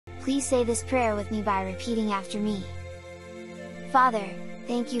Please say this prayer with me by repeating after me. Father,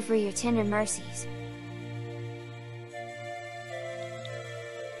 thank you for your tender mercies.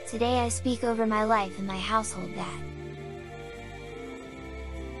 Today I speak over my life and my household that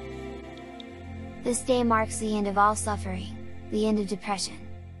this day marks the end of all suffering, the end of depression,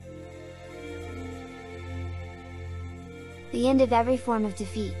 the end of every form of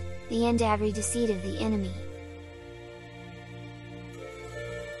defeat, the end to every deceit of the enemy,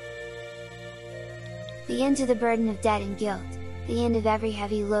 the end to the burden of debt and guilt, the end of every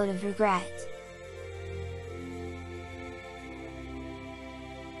heavy load of regret,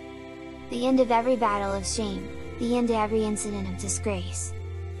 the end of every battle of shame, the end to every incident of disgrace,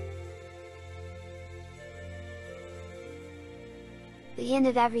 the end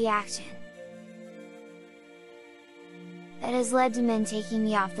of every action that has led to men taking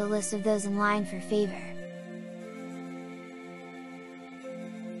me off the list of those in line for favor,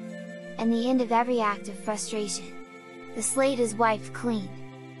 and the end of every act of frustration. The slate is wiped clean.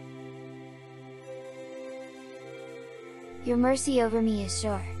 Your mercy over me is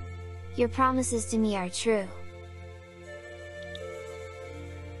sure. Your promises to me are true.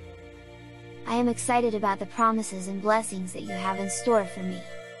 I am excited about the promises and blessings that you have in store for me.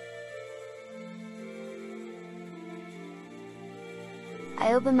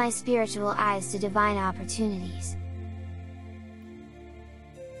 I open my spiritual eyes to divine opportunities.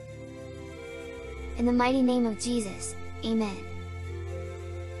 In the mighty name of Jesus, Amen.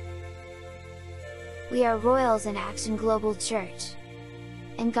 We are Royals in Action Global Church.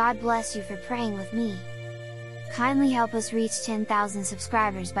 And God bless you for praying with me. Kindly help us reach 10,000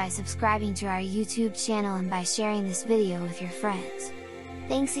 subscribers by subscribing to our YouTube channel and by sharing this video with your friends.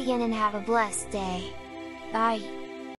 Thanks again and have a blessed day. Bye!